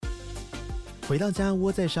回到家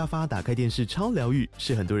窝在沙发打开电视超疗愈，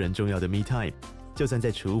是很多人重要的 me time。就算在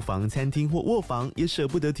厨房、餐厅或卧房，也舍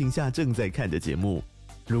不得停下正在看的节目。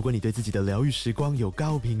如果你对自己的疗愈时光有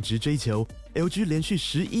高品质追求， LG 连续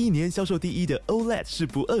11年销售第一的 OLED 是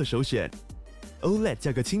不二首选。OLED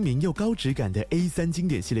价格亲民又高质感的 A3 经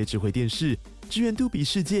典系列智慧电视，支援杜比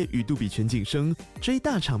世界与杜比全景声，追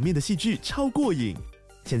大场面的戏剧超过瘾。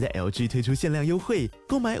现在 LG 推出限量优惠，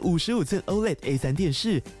购买55寸 OLED A3 电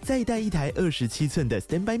视，再带一台27寸的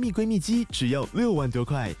Standby 蜜闺蜜机，只要6万多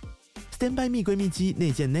块。Standby 蜜闺蜜机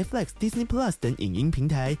内建 Netflix、Disney Plus 等影音平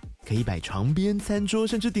台，可以摆床边、餐桌，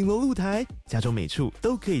甚至顶楼露台，家中每处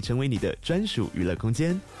都可以成为你的专属娱乐空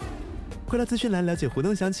间。快到资讯栏了解活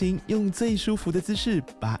动详情，用最舒服的姿势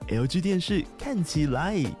把 LG 电视看起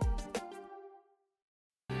来。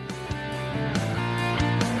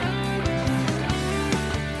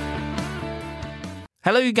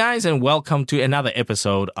Hello, you guys, and welcome to another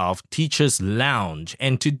episode of Teacher's Lounge.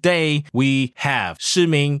 And today we have 诗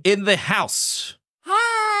敏 in the house.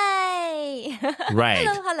 Hi! Right.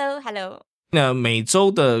 Hello. 那每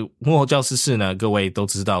周的幕后教师室呢，各位都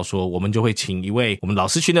知道说，我们就会请一位我们老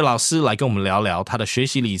师群的老师来跟我们聊聊他的学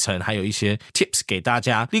习里程，还有一些 tips 给大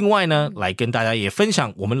家。另外呢，来跟大家也分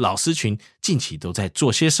享我们老师群近期都在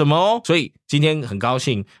做些什么哦。所以今天很高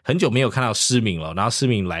兴，很久没有看到诗敏了，然后诗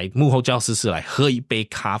敏来幕后教师室来喝一杯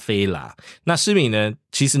咖啡啦。那诗敏呢，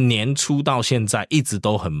其实年初到现在一直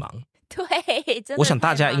都很忙。对，真的。我想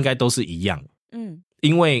大家应该都是一样。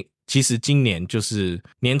因为其实今年就是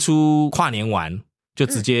年初跨年完就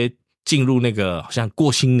直接进入那个好像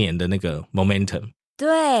过新年的那个 momentum。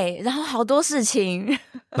对，然后好多事情。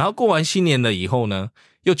然后过完新年了以后呢，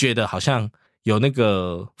又觉得好像有那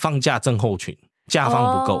个放假症候群，假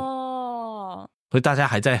放不够。所以大家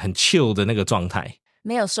还在很 chill 的那个状态，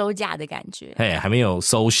没有收假的感觉。还没有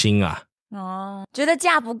收心啊。觉得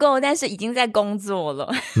假不够，但是已经在工作了。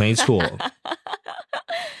没错。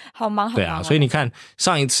好忙。对啊，所以你看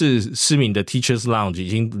上一次诗敏的 Teacher's Lounge 已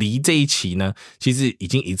经离这一期呢，其实已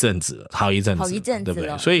经一阵子了，好一阵子了，对不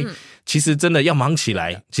对？所以其实真的要忙起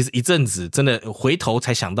来，其实一阵子真的回头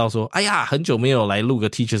才想到说，哎呀，很久没有来录个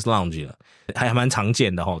Teacher's Lounge 了，还蛮常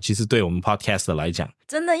见的齁。其实对我们 Podcaster 来讲，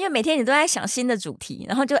真的，因为每天你都在想新的主题，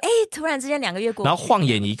然后就突然之间2个月过去，然后晃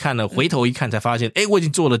眼一看呢，回头一看才发现，我已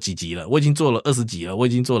经做了几集了，我已经做了20集了，我已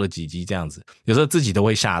经做了几集这样子，有时候自己都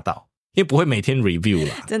会吓到。因为不会每天 review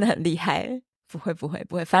啦，真的很厉害。不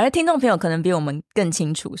会，反而听众朋友可能比我们更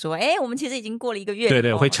清楚说，我们其实已经过了1个月，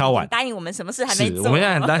对，会敲碗答应我们什么事还没做。我们现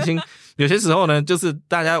在很担心有些时候呢，就是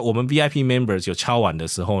大家我们 VIP members 有敲碗的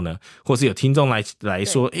时候呢，或是有听众来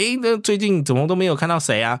说，那最近怎么都没有看到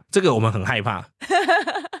谁啊，这个我们很害怕。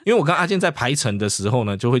因为我跟阿健在排程的时候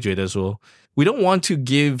呢，就会觉得说 we don't want to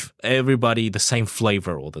give everybody the same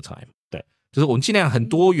flavor all the time。就是我们尽量很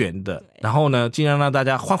多元的，然后呢，尽量让大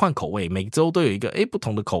家换口味，每周都有一个不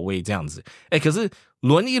同的口味这样子。可是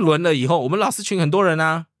轮一轮了以后，我们老师群很多人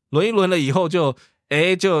啊，轮一轮了以后就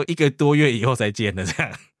1个多月以后才见了这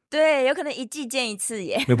样。对，有可能1季见1次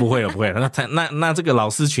耶。不会了，那这个老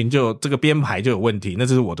师群就这个编排就有问题，那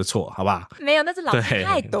就是我的错，好不好？没有，那是老师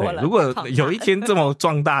太多了。如果有一天这么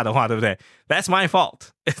壮大的话，对不对 ？That's my fault,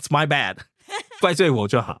 it's my bad， 怪罪我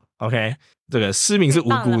就好。OK， 这个诗敏是无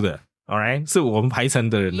辜的。Alright， 是我们排程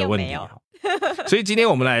的人的问题。所以今天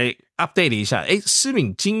我们来 update 一下，诗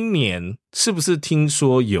敏今年是不是听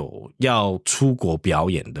说有要出国表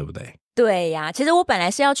演，对不对？对呀，其实我本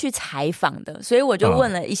来是要去采访的，所以我就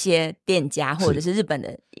问了一些店家或者是日本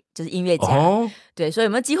的就是音乐家，对，所以有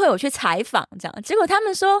没有机会我去采访这样？结果他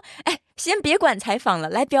们说，先别管采访了，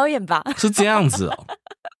来表演吧。是这样子哦。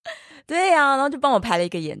对啊，然后就帮我排了一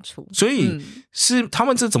个演出。所以他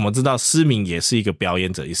们是怎么知道诗敏也是一个表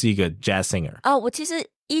演者，也是一个 jazz singer？我其实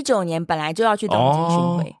19年本来就要去东京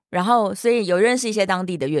巡回，然后所以有认识一些当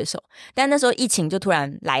地的乐手，但那时候疫情就突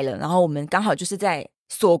然来了，然后我们刚好就是在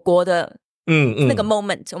锁国的那个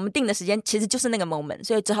moment，我们定的时间其实就是那个 moment，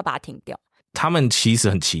 所以只好把它停掉。他们其实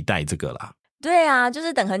很期待这个啦。对啊，就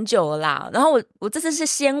是等很久了啦。然后我这次是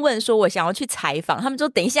先问说我想要去采访，他们说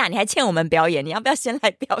等一下你还欠我们表演，你要不要先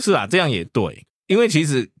来表演？是啊，这样也对，因为其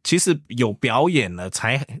实有表演了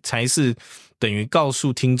才是等于告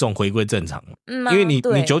诉听众回归正常。因为你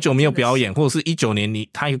久没有表演，或者是19年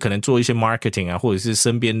他有可能做一些 marketing 啊，或者是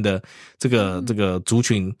身边的这个族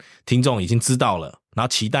群听众已经知道了，然后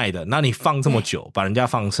期待的，那你放这么久把人家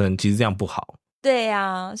放生，其实这样不好。对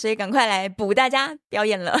啊，所以赶快来补大家表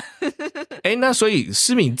演了。那所以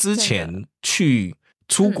诗敏之前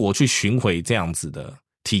出国去巡回这样子的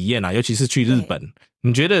体验啊，尤其是去日本，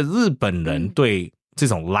你觉得日本人对这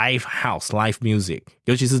种 live house、live music，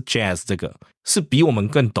 尤其是 jazz 这个，是比我们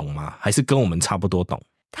更懂吗？还是跟我们差不多懂？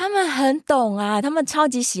他们很懂啊，他们超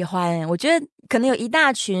级喜欢。我觉得可能有一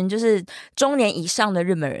大群就是中年以上的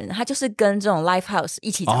日本人，他就是跟这种 live house 一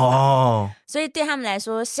起长大，所以对他们来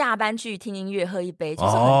说，下班去听音乐喝一杯就是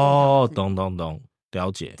很正常的事。懂，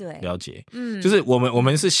了解，对，了解。就是我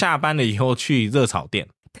们是下班了以后去热炒店，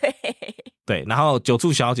对，然后酒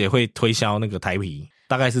促小姐会推销那个台啤。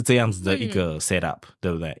大概是这样子的一个 setup，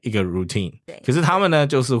对不对？一个 routine。可是他们呢，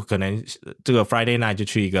就是可能这个 Friday night 就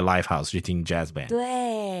去一个 live house 去听 jazz band。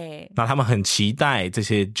对。那他们很期待这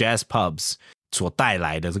些 jazz pubs 所带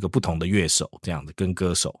来的这个不同的乐手，这样子跟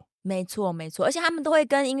歌手。没错，而且他们都会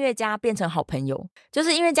跟音乐家变成好朋友，就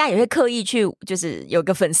是音乐家也会刻意去，就是有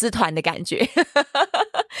个粉丝团的感觉。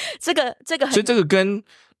这个很，所以这个跟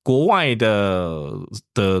国外的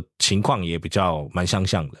情况也比较蛮相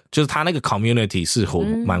像的，就是他那个 community 是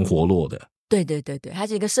蛮活络的。对，它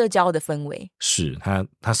是一个社交的氛围。是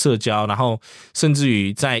他社交，然后甚至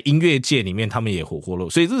于在音乐界里面他们也活络，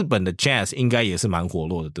所以日本的 jazz 应该也是蛮活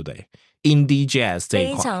络的，对不对？ Indie jazz 这一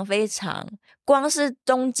块非常非常，光是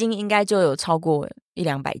东京应该就有超过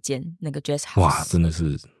100-200间那个 jazz house。 哇，真的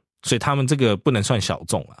是，所以他们这个不能算小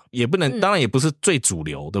众啊，也不能，当然也不是最主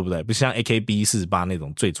流，对不对？不像 AKB48 那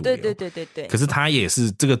种最主流。对。可是他也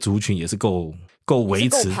是这个族群也是够维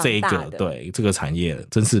持这一个对这个产业的，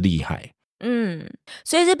真是厉害。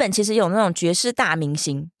所以日本其实有那种爵士大明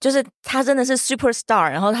星，就是他真的是 superstar，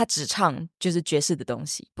 然后他只唱就是爵士的东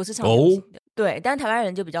西，不是唱流行的。对，但台湾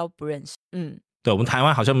人就比较不认识。对，我们台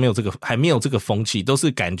湾好像没有这个，还没有这个风气，都是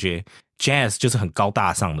感觉 jazz 就是很高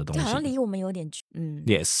大上的东西，好像离我们有点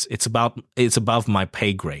Yes, it's above my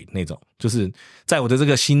pay grade 那种，就是在我的这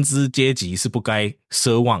个薪资阶级是不该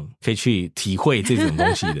奢望可以去体会这种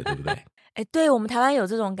东西的，对不对？对，我们台湾有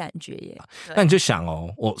这种感觉耶。那你就想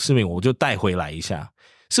诗敏，我就带回来一下，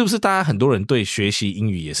是不是大家很多人对学习英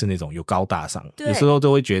语也是那种有高大上，有时候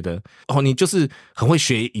都会觉得你就是很会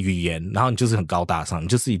学语言，然后你就是很高大上，你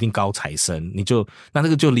就是一定高材生，那这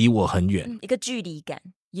个就离我很远，一个距离感。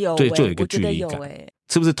有对，就有一个距离感。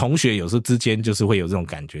是不是同学有时候之间就是会有这种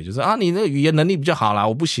感觉，就是你那个语言能力比较好啦，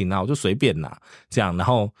我不行啦，我就随便啦，这样，然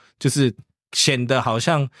后就是显得好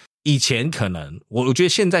像以前可能我觉得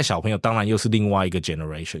现在小朋友当然又是另外一个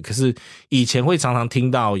generation， 可是以前会常常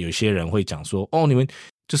听到有些人会讲说你们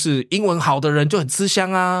就是英文好的人就很吃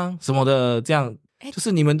香啊什么的，这样就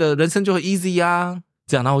是你们的人生就很 easy 啊，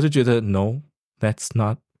这样，然后我就觉得 No, that's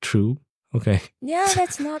not true. Okay. Yeah,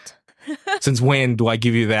 that's not. Since when do I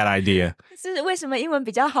give you that idea? 是为什么英文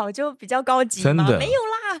比较好就比较高级吗？真的没有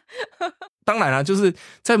啦。当然啦，就是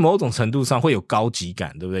在某种程度上会有高级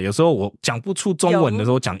感，对不对？有时候我讲不出中文的时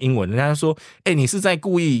候讲英文，人家就说你是在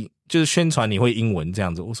故意就是宣传你会英文这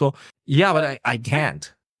样子。我说 Yeah, but I can't,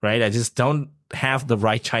 right? I just don't have the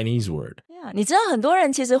right Chinese word. 你知道很多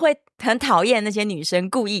人其实会很讨厌那些女生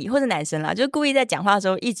故意，或者男生啦，就故意在讲话的时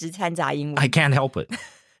候一直掺杂英文。I can't help it.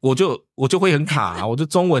 我就会很卡我就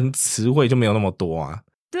中文词汇就没有那么多啊。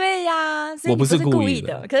对呀，所以我不是故意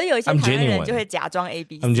的。可是有一些台湾人就会假装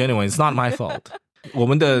ABC。 I'm genuine, it's not my fault. 我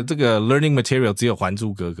们的这个 learning material 只有还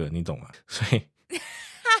珠格格，你懂吗？所以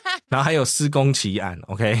然后还有施工奇案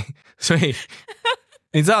OK， 所以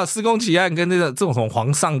你知道施工奇案跟这种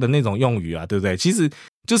皇上的那种用语啊，对不对？其实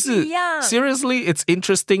就是seriously it's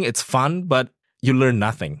interesting, it's fun, but you learn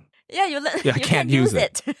nothing. Yeah, you can't use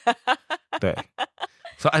it. 对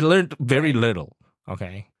So I learned very little,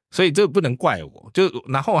 OK？ 所以这不能怪我。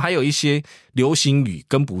然后还有一些流行语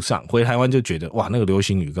跟不上，回台湾就觉得哇，那个流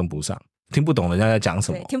行语跟不上，听不懂人家在讲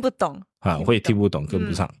什么，听不懂会听不懂，跟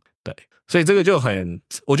不上。对，所以这个就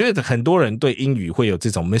我觉得很多人对英语会有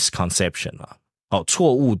这种 misconception 啊，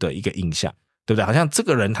错误的一个印象，对不对？好像这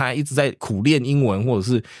个人他一直在苦练英文，或者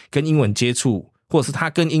是跟英文接触，或者是他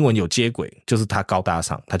跟英文有接轨，就是他高大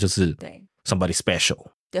上，他就是 somebody special。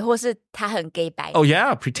对，或是他很 gay 白。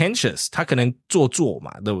yeah, pretentious， 他可能做作嘛，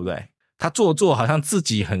对不对？他做作好像自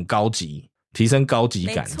己很高级，提升高级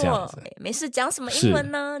感这样子。没事，讲什么英文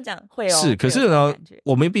呢？这样会是，可是呢，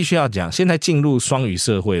我们必须要讲，现在进入双语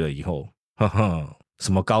社会了以后，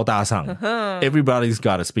什么高大上，everybody's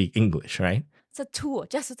gotta speak English, right? 这 tool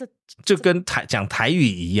just 就跟讲台语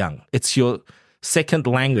一样 ，it's your second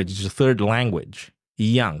language, it's your third language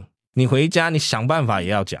一样。你回家你想办法也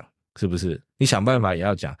要讲，是不是？你想办法也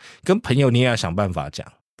要讲，跟朋友你也要想办法讲。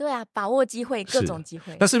对啊，把握机会，各种机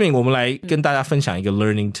会。那诗敏，我们来跟大家分享一个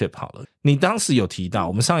learning tip 好了。你当时有提到，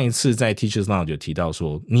我们上一次在 Teachers Lounge 有提到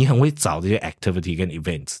说，你很会找这些 activity 跟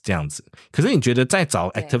events 这样子。可是你觉得在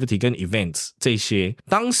找 activity 跟 events 这些，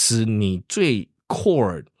当时你最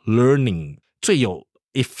core learning 最有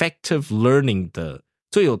effective learning 的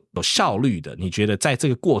最有效率的，你觉得在这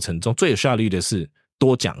个过程中最有效率的是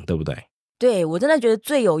多讲，对不对？对，我真的觉得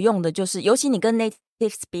最有用的就是，尤其你跟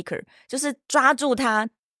native speaker， 就是抓住他，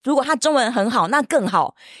如果他中文很好那更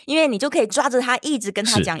好，因为你就可以抓着他一直跟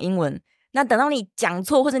他讲英文，那等到你讲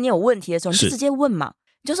错或者你有问题的时候，你就直接问嘛，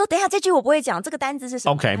你就说等一下这句我不会讲，这个单字是什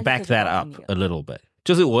么。 OK, back that up a little bit，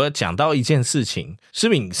 就是我讲到一件事情，诗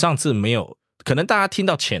敏上次没有，可能大家听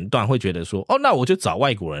到前段会觉得说，哦，那我就找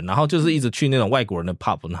外国人，然后就是一直去那种外国人的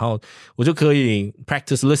pub， 然后我就可以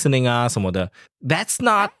practice listening 啊什么的。That's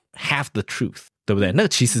not half the truth， 对不对？那个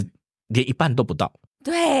其实连一半都不到。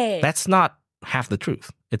对 ，That's not half the truth.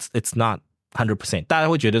 It's not 100%。大家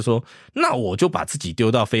会觉得说，那我就把自己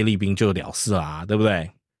丢到菲律宾就了事啦，对不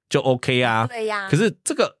对？就 OK 啊。对呀。可是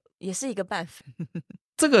这个也是一个办法。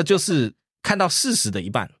这个就是看到事实的一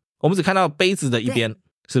半，我们只看到杯子的一边，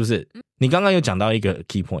是不是？你刚刚有讲到一个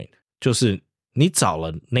key point， 就是你找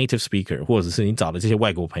了 native speaker， 或者是你找了这些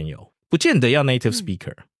外国朋友，不见得要 native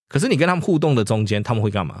speaker，可是你跟他们互动的中间，他们会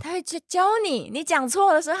干嘛？他会教你，你讲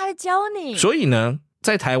错的时候他会教你。所以呢，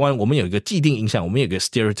在台湾我们有一个既定印象，我们有一个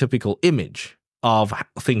stereotypical image of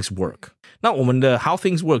things work。那我们的 how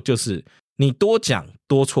things work 就是你多讲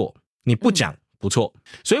多错，你不讲不错。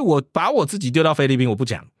所以我把我自己丢到菲律宾，我不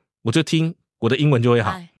讲，我就听，我的英文就会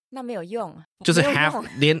好。那没有用，就是 half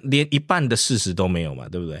连一半的事实都没有嘛，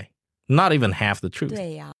对不对？ Not even half the truth。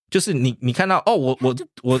 对呀，就是你看到哦，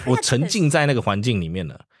我沉浸在那个环境里面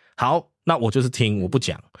了。好，那我就是听，我不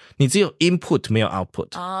讲。你只有 input 没有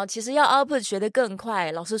output。哦，其实要 output 学得更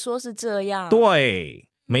快，老实说是这样。对，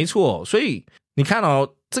没错。所以你看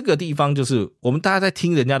哦，这个地方就是我们大家在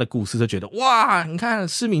听人家的故事，就觉得哇，你看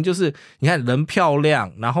诗敏就是你看人漂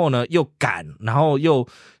亮，然后呢又敢，然后又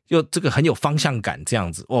这个很有方向感这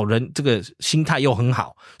样子哦，人这个心态又很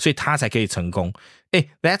好，所以他才可以成功。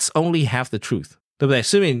That's only half the truth， 对不对？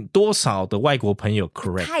诗敏多少的外国朋友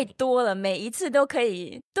correct 太多了，每一次都可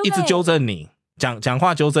以一直纠正你，讲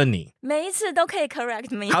话纠正你，每一次都可以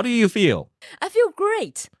correct me。 How do you feel? I feel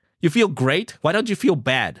great. You feel great? Why don't you feel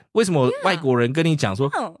bad? 为什么外国人跟你讲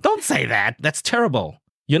说 Don't say that, that's terrible.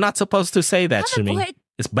 You're not supposed to say that, 诗敏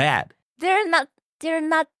It's bad. They're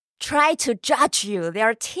not try to judge you. They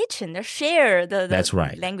are teaching, they share the That's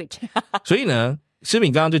right. language. 所以呢，诗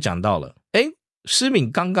敏刚刚就讲到了，诗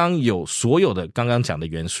敏刚刚有所有的刚刚讲的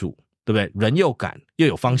元素，对不对？人又敢，又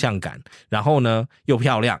有方向感，然后呢又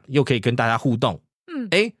漂亮，又可以跟大家互动。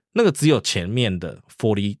那个只有前面的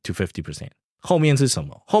 40 to 50%， 后面是什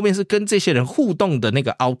么？后面是跟这些人互动的那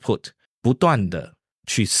个 output， 不断的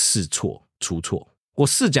去试错出错。我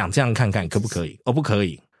试讲这样看看可不可以？哦，不可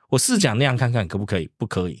以。我试讲那样看看可不可以？不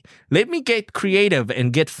可以。Let me get creative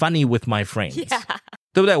and get funny with my friends，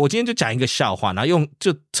 对不对？我今天就讲一个笑话，然后用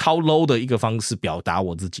就超 low 的一个方式表达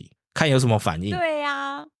我自己，看有什么反应。对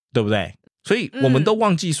呀，对不对？所以我们都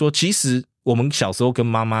忘记说，其实我们小时候跟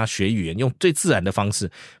妈妈学语言，用最自然的方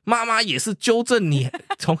式，妈妈也是纠正你，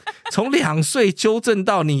从2岁纠正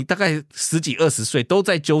到你大概10几20岁，都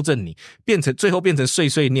在纠正你，最后变成碎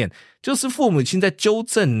碎念，就是父母亲在纠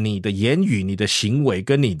正你的言语、你的行为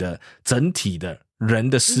跟你的整体的人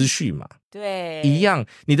的思绪嘛。对，一样，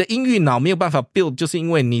你的英语脑没有办法 build， 就是因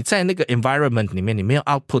为你在那个 environment 里面，你没有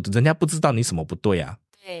output， 人家不知道你什么不对啊，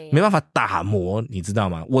对，没办法打磨，你知道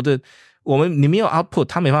吗？你没有 output，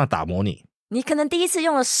 他没办法打磨你。你可能第一次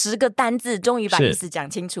用了10个单字，终于把意思讲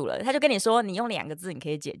清楚了，他就跟你说，你用2个字你可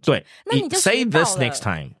以解决。对，那你就say 学到了 this next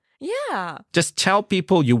time. Yeah. Just tell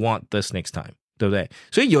people you want this next time， 对不对？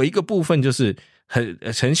所以有一个部分就是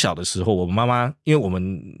很小的时候，我妈妈，因为我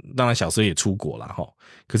们当然小时候也出国了哈，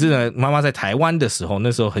可是呢，妈妈在台湾的时候，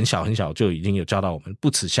那时候很小就已经有教到我们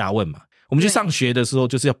不耻下问嘛。我们去上学的时候，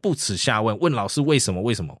就是要不耻下问，问老师为什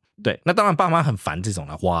么？对，那当然爸妈很烦这种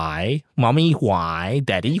了 ，Why？ 妈咪 Why？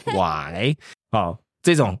 Daddy Why？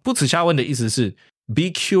 这种不耻下问的意思是 be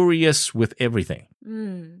curious with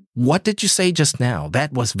everything。What did you say just now?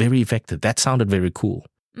 That was very effective. That sounded very cool.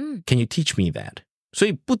 Can you teach me that? 所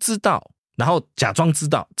以不知道，然后假装知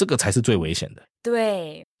道，这个才是最危险的。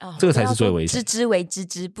对，这个才是最危险的。知之为知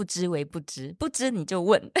之，不知为不知，不知你就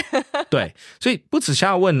问。对，所以不耻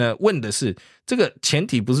下问呢，问的是这个前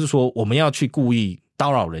提不是说我们要去故意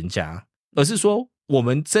叨扰人家，而是说我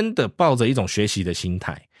们真的抱着一种学习的心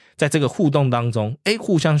态，在这个互动当中，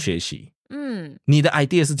互相学习。你的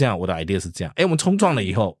idea 是这样，我的 idea 是这样。我们冲撞了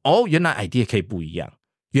以后，原来 idea 可以不一样，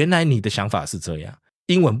原来你的想法是这样，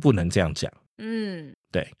英文不能这样讲。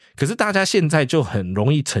对，可是大家现在就很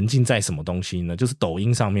容易沉浸在什么东西呢？就是抖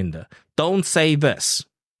音上面的 Don't say this，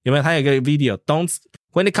 有没有？它有一个 video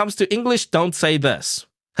When it comes to English, don't say this，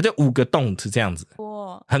 它就5个 don't 这样子，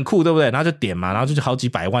很酷，对不对？然后就点嘛，然后就好几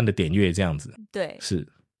百万的点阅这样子。对，是，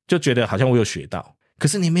就觉得好像我有学到，可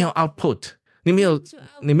是你没有 output，你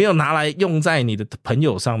没有拿来用在你的朋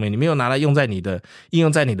友上面，你没有拿来应用在你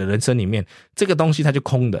的人生里面，这个东西它就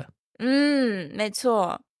空的。没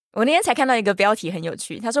错。我那天才看到一个标题很有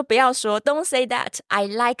趣，他说不要说 Don't say that I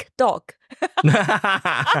like dog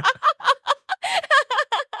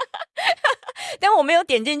但我没有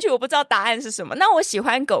点进去，我不知道答案是什么。那我喜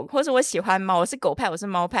欢狗或是我喜欢猫，我是狗派我是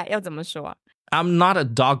猫派，要怎么说啊？ I'm not a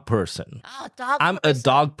dog person. I'm a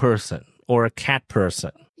dog person or a cat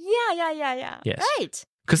person. Yeah. Yes. Right.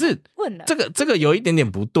 可是这个有一点点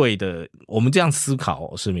不对的，我们这样思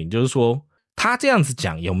考诗敏，就是说他这样子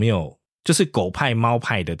讲有没有就是狗派猫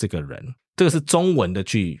派的这个人，这个是中文的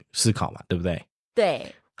去思考嘛，对不对？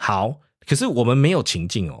对。好，可是我们没有情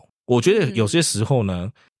境哦。我觉得有些时候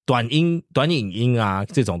呢，短影音啊，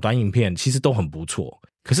这种短影片其实都很不错，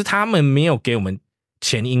可是他们没有给我们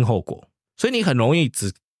前因后果，所以你很容易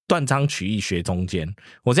只断章取义学中间。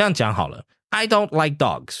我这样讲好了 ，I don't like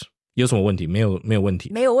dogs， 有什么问题？没有问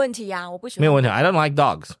题，没有问题呀，我不喜欢。没有问题 ，I don't like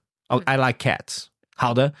dogs，I like cats。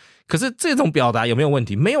好的，可是这种表达有没有问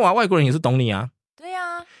题？没有啊，外国人也是懂你啊。对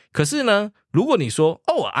啊。可是呢，如果你说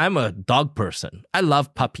I'm a dog person, I love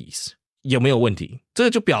puppies， 有没有问题？这个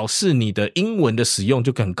就表示你的英文的使用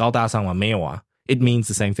就很高大上吗？没有啊 ，It means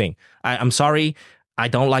the same thing. I'm sorry, I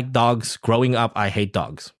don't like dogs. Growing up, I hate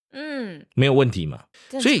dogs. 没有问题嘛？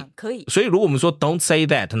所以可以。所以如果我们说 don't say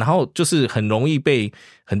that， 然后就是很容易被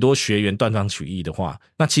很多学员断章取义的话，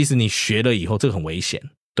那其实你学了以后，这个很危险。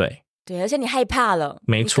对，而且你害怕了，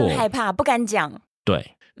没错，害怕不敢讲。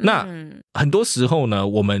对，那很多时候呢，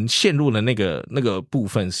我们陷入了那个部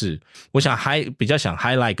分是，我想比较想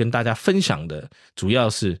highlight 跟大家分享的，主要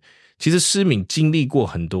是其实诗敏经历过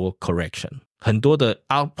很多 correction， 很多的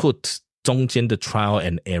output 中间的 trial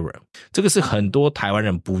and error， 这个是很多台湾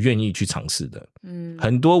人不愿意去尝试的。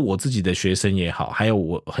很多我自己的学生也好，还有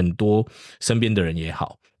我很多身边的人也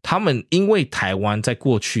好，他们因为台湾在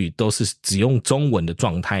过去都是只用中文的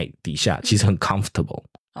状态底下，其实很 comfortable。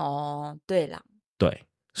对啦，对，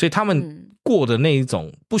所以他们过的那一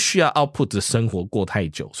种不需要 output 的生活过太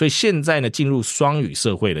久，所以现在呢，进入双语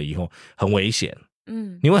社会了以后很危险。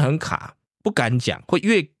你会很卡，不敢讲，会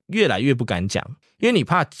越来越不敢讲，因为你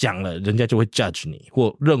怕讲了人家就会 judge 你，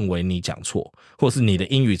或认为你讲错，或是你的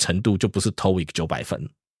英语程度就不是 TOEIC 900分。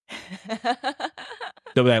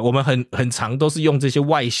对不对？我们很常都是用这些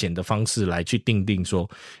外显的方式来去定说，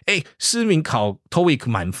诗敏考 TOEIC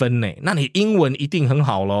满分呢，那你英文一定很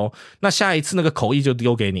好咯，那下一次那个口译就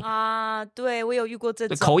丢给你啊。对，我有遇过这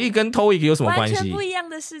种。口译跟 TOEIC 有什么关系？完全不一样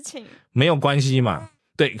的事情。没有关系嘛。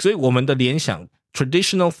对，所以我们的联想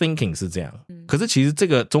traditional thinking 是这样，可是其实这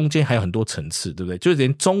个中间还有很多层次，对不对？就是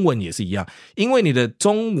连中文也是一样，因为你的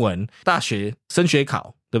中文大学升学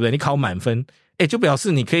考，对不对？你考满分，就表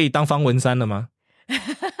示你可以当方文山了吗？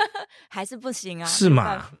还是不行啊？是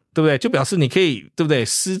嘛？对不对？就表示你可以，对不对？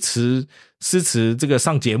诗词这个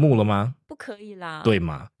上节目了吗？不可以啦，对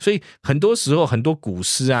嘛？所以很多时候很多古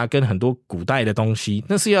诗啊，跟很多古代的东西，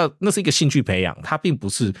那是一个兴趣培养，它并不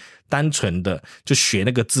是单纯的就学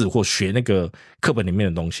那个字或学那个课本里面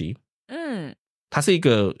的东西。它是一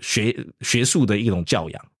个学术的一种教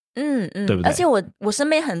养。对不对？而且我身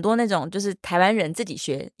边很多那种就是台湾人自己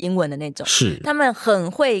学英文的那种，是他们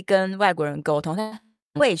很会跟外国人沟通，他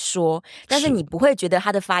会说，但是你不会觉得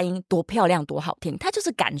他的发音多漂亮多好听，他就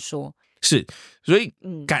是敢说。是，所以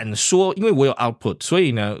敢说，因为我有 output， 所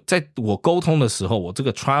以呢，在我沟通的时候，我这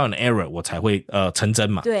个 trial and error 我才会成真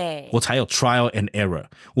嘛，对，我才有 trial and error。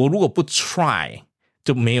我如果不 try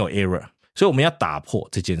就没有 error， 所以我们要打破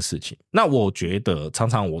这件事情。那我觉得常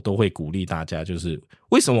常我都会鼓励大家，就是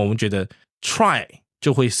为什么我们觉得 try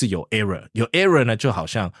就会是有 error， 有 error 呢，就好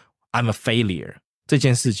像 I'm a failure 这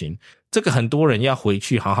件事情，这个很多人要回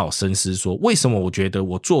去好好深思说，为什么我觉得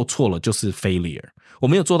我做错了就是 failure， 我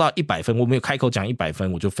没有做到100分，我没有开口讲100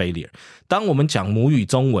分我就 failure。 当我们讲母语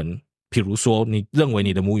中文，比如说你认为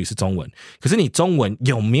你的母语是中文，可是你中文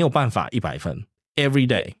有没有办法100分 every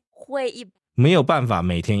day？ 没有办法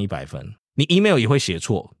每天100分，你 email 也会写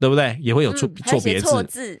错，对不对？也会有错别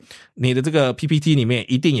字，你的这个 PPT 里面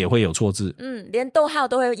一定也会有错字，连逗号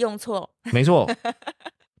都会用错，没错。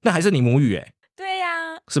那还是你母语对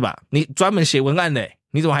呀，是吧？你专门写文案的，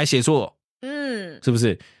你怎么还写错？是不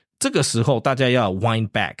是？这个时候大家要 wind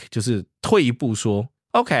back， 就是退一步说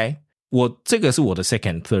OK， 这个是我的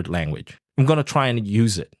second third language， I'm gonna try and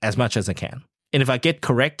use it as much as I can， and if I get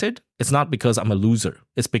corrected, it's not because I'm a loser,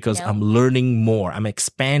 it's because I'm learning more, I'm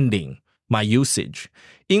expanding my usage。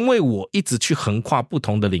 因为我一直去横跨不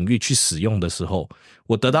同的领域去使用的时候，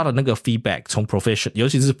我得到的那个 feedback 从 professional， 尤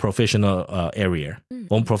其是 professional area，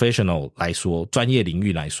 我们 professional 来说，专业领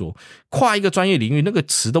域来说，跨一个专业领域那个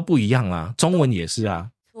词都不一样啊，中文也是啊，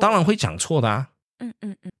当然会讲错的啊。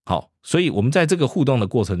好，所以我们在这个互动的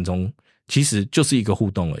过程中，其实就是一个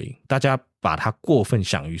互动而已。大家把它过分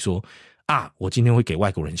想于说啊，我今天会给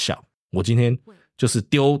外国人笑，我今天就是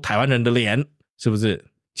丢台湾人的脸，是不是？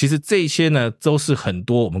其实这些呢，都是很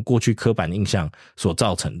多我们过去刻板印象所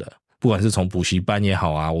造成的，不管是从补习班也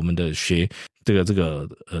好啊，我们的学这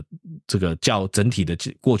个整体的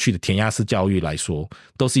过去的填鸭式教育来说，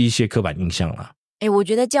都是一些刻板印象啦。我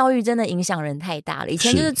觉得教育真的影响人太大了。以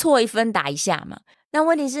前就是错一分打一下嘛，那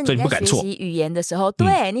问题是你在学习语言的时候，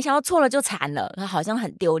对，你想要错了就惨了，好像很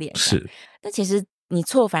丢脸。是，但其实你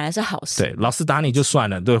错反而是好事。对，老师打你就算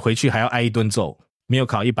了，对，回去还要挨一顿揍，没有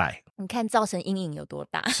考100。你看造成阴影有多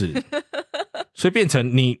大？是，所以变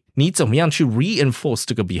成你怎么样去 reinforce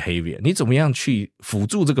这个 behavior， 你怎么样去辅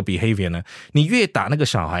助这个 behavior 呢？你越打那个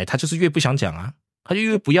小孩，他就是越不想讲啊，他就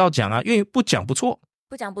越不要讲啊，因为不讲不错，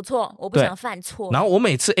不讲不错，我不想犯错。然后我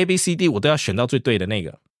每次 ABCD 我都要选到最对的那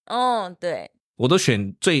个。对，我都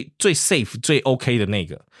选最 safe 最 OK 的那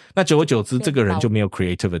个。那久而久之，这个人就没有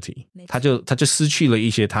creativity， 他就失去了一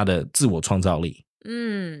些他的自我创造力。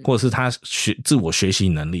或者是他自我学习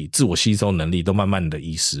能力、自我吸收能力都慢慢的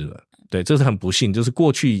遗失了。对，这是很不幸，就是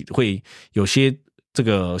过去会有些这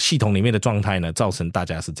个系统里面的状态呢，造成大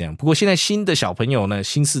家是这样。不过现在新的小朋友呢，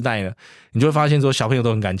新世代呢，你就会发现说小朋友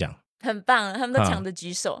都很敢讲，很棒，他们都抢着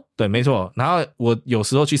举手。对，没错。然后我有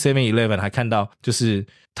时候去 7-Eleven 还看到就是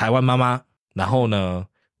台湾妈妈，然后呢，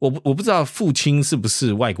我不知道父亲是不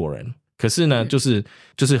是外国人，可是呢，就是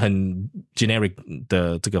很 generic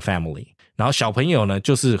的这个 family。然后小朋友呢，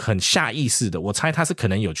就是很下意识的，我猜他是可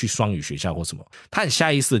能有去双语学校或什么，他很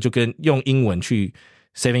下意识的就跟用英文去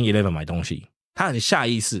 7-Eleven 买东西，他很下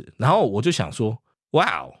意识。然后我就想说，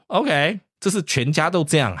哇 ，OK， 这是全家都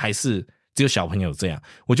这样，还是只有小朋友这样？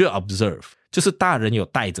我就 observe， 就是大人有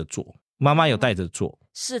带着做，妈妈有带着做，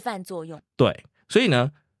示范作用。对，所以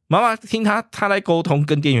呢，妈妈听他来沟通，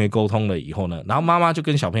跟店员沟通了以后呢，然后妈妈就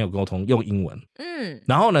跟小朋友沟通用英文，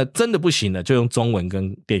然后呢真的不行了就用中文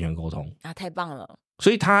跟店员沟通啊，太棒了。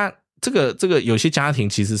所以他这个有些家庭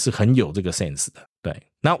其实是很有这个 sense 的。对，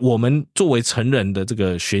那我们作为成人的这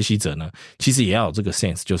个学习者呢，其实也要有这个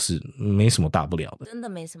sense， 就是没什么大不了的，真的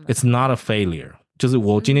没什么 ，It's not a failure， 就是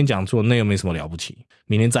我今天讲错，那又没什么了不起，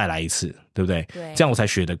明天再来一次，对不对？对，这样我才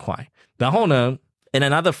学得快。然后呢，and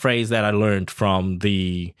another phrase that I learned from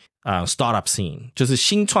the startup scene， 就是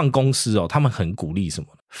新创公司他们很鼓励什么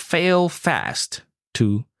 ？Fail fast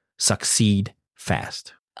to succeed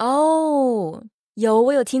fast。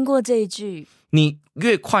我有听过这一句。你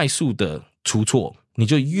越快速的出错，你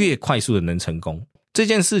就越快速的能成功。这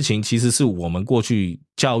件事情其实是我们过去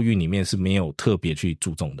教育里面是没有特别去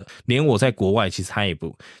注重的，连我在国外其实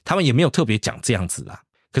他们也没有特别讲这样子啦。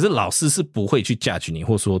可是老师是不会去 judge 你，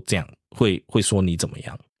或说这样会说你怎么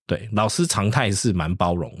样。对，老师常态是蛮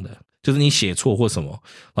包容的，就是你写错或什么，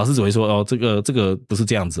老师只会说这个不是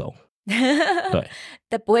这样子对，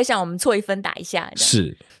但不会像我们错一分打一下。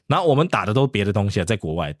是，然后我们打的都是别的东西啊，在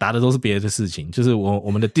国外打的都是别的事情，就是我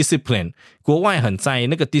们的 discipline， 国外很在意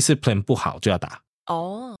那个 discipline 不好就要打。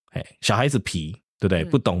小孩子皮，对不对？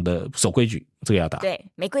不懂得守规矩，这个要打。对，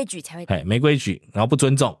没规矩才会打。没规矩，然后不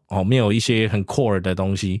尊重没有一些很 core 的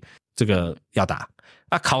东西，这个要打。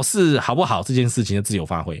考试好不好这件事情就自由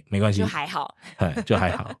发挥，没关系，就还好，就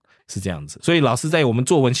还好。是这样子，所以老师在我们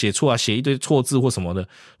作文写错啊，写一堆错字或什么的，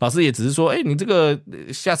老师也只是说，你这个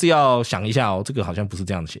下次要想一下这个好像不是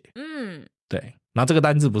这样写，对，然后这个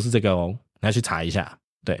单字不是这个你要去查一下，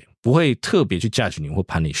对，不会特别去 judge 你或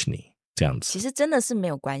punish 你这样子。其实真的是没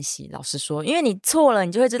有关系，老实说，因为你错了，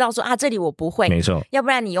你就会知道说这里我不会，没错，要不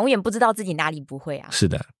然你永远不知道自己哪里不会啊。是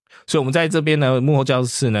的，所以我们在这边呢，幕后教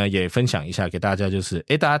室呢也分享一下给大家，就是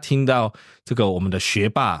大家听到这个我们的学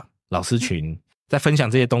霸老师群在分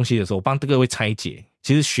享这些东西的时候，我帮各位拆解。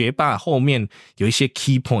其实学霸后面有一些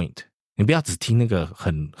key point， 你不要只听那个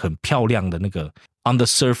很漂亮的那个 on the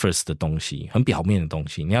surface 的东西，很表面的东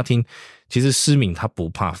西。你要听，其实诗敏他不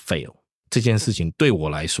怕 fail 这件事情，对我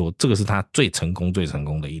来说，这个是他最成功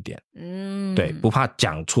的一点。对，不怕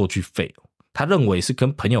讲错去 fail， 他认为是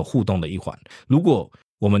跟朋友互动的一环。如果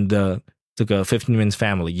我们的这个15 Minutes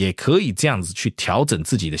Family 也可以这样子去调整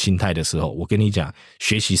自己的心态的时候，我跟你讲，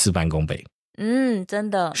学习事半功倍。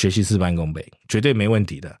真的，学习事半功倍，绝对没问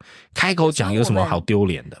题的。开口讲有什么好丢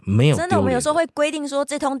脸的？没有丢脸的。真的，我们有时候会规定说，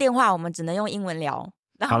这通电话我们只能用英文聊。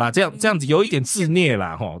好啦，这样子有一点自虐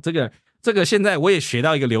啦这个现在我也学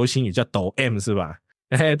到一个流行语叫抖 M 是吧？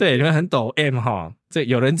对，你们很抖 M 这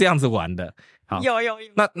有人这样子玩的。好，有。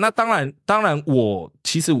那当然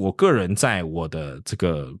其实我个人在我的这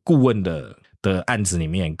个顾问的案子里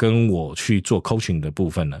面，跟我去做 coaching 的部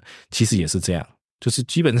分呢，其实也是这样。就是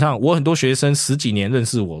基本上我很多学生10几年认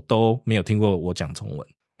识我都没有听过我讲中文，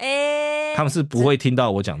他们是不会听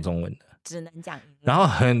到我讲中文的，只能讲英文。然后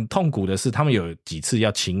很痛苦的是他们有几次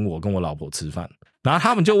要请我跟我老婆吃饭，然后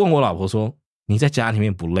他们就问我老婆说你在家里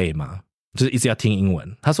面不累吗？就是一直要听英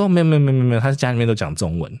文。他说没有，他在家里面都讲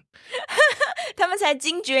中文。他们才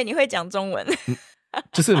惊觉你会讲中文。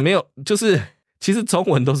就是没有，就是其实中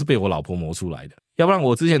文都是被我老婆磨出来的，要不然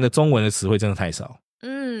我之前的中文的词汇真的太少。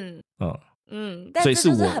所以是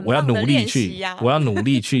我要努力去，我要努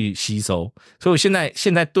力去吸收。所以我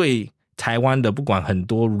现在对台湾的不管很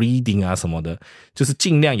多 reading 啊什么的，就是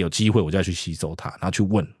尽量有机会我就要去吸收它，然后去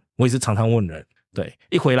问。我也是常常问人，对，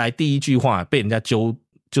一回来第一句话被人家纠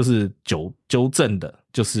正的，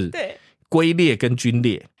就是龟裂跟军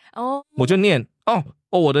裂。我就念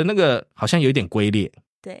我的那个好像有一点龟裂，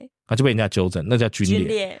对，然后就被人家纠正，那叫军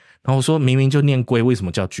裂。然后我说明明就念龟，为什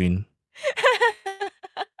么叫军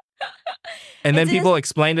？And then people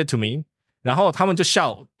explained it to me， 然后他们就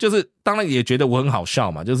笑，就是当然也觉得我很好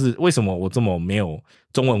笑嘛，就是为什么我这么没有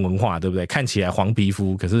中文文化，对不对？看起来黄皮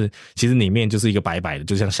肤，可是其实里面就是一个白白的，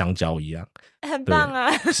就像香蕉一样，很棒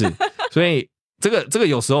啊。是，所以这个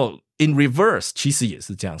有时候 in reverse 其实也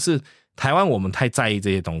是这样，是台湾我们太在意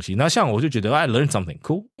这些东西，那像我就觉得 I learned something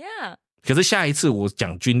cool， yeah， 可是下一次我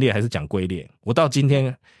讲军裂还是讲龟裂，我到今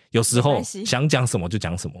天有时候想讲什么就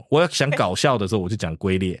讲什么，我要想搞笑的时候我就讲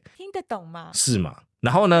龟裂，听得懂吗？是嘛？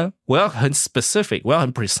然后呢，我要很 specific， 我要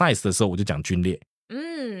很 precise 的时候我就讲军裂。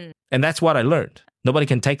And that's what I learned. Nobody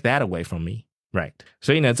can take that away from me, right?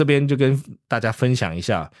 所以呢，这边就跟大家分享一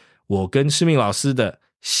下我跟诗敏老师的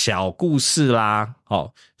小故事啦。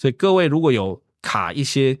所以各位如果有卡一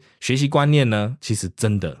些学习观念呢，其实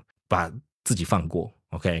真的把自己放过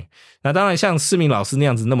OK。 那当然像诗敏老师那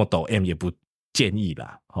样子那么抖 M 也不建议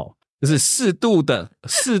啦，就是适度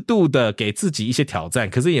的给自己一些挑战，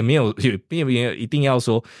可是也没有一定要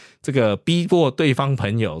说这个逼迫对方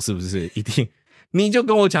朋友，是不是一定你就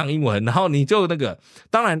跟我讲英文，然后你就那个，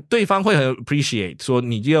当然对方会很 appreciate 说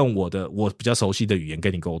你就用我比较熟悉的语言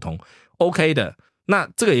跟你沟通 OK 的，那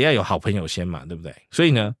这个也要有好朋友先嘛，对不对？所以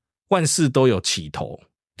呢万事都有起头，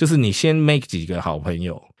就是你先 make 几个好朋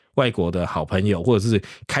友，外国的好朋友，或者是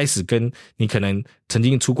开始跟你可能曾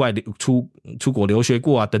经出国留学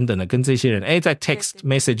过啊等等的，跟这些人在 text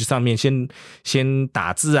message 上面先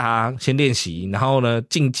打字啊，先练习，然后呢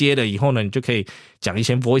进阶了以后呢，你就可以讲一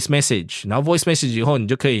些 voice message， 然后 voice message 以后你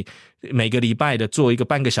就可以每个礼拜的做一个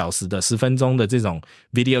半个小时的10分钟的这种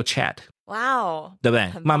video chat， 哇哦，对不对？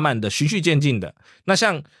慢慢的循序渐进的。那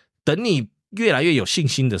像等你越来越有信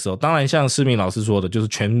心的时候，当然像诗敏老师说的，就是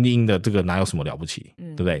全英的这个哪有什么了不起，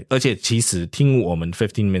对不对？而且其实听我们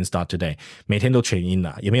15 minutes start today 每天都全英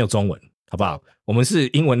啦，也没有中文，好不好？我们是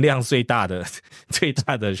英文量最大的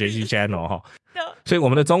学习 channel 所以我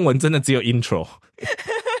们的中文真的只有 intro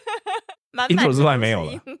intro 之外没有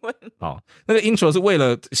了。好，那个 intro 是为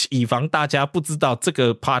了以防大家不知道这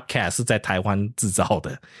个 podcast 是在台湾制作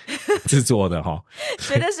的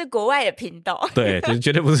觉得是国外的频道。对，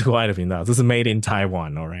绝对不是国外的频道，这是 made in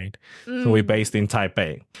Taiwan, all right? So we're based in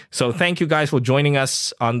Taipei. So thank you guys for joining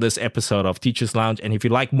us on this episode of Teacher's Lounge. And if you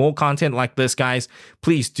like more content like this, guys,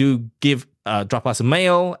 please do drop us a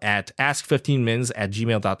mail at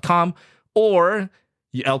ask15minutes@gmail.com, or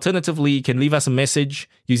alternatively, you can leave us a message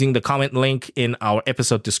using the comment link in our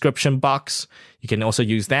episode description box. You can also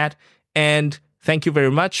use that. And thank you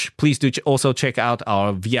very much. Please do also check out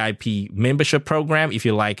our VIP membership program if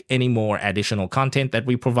you like any more additional content that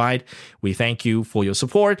we provide. We thank you for your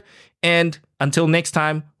support. And until next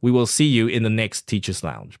time, we will see you in the next Teacher's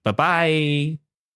Lounge. Bye-bye.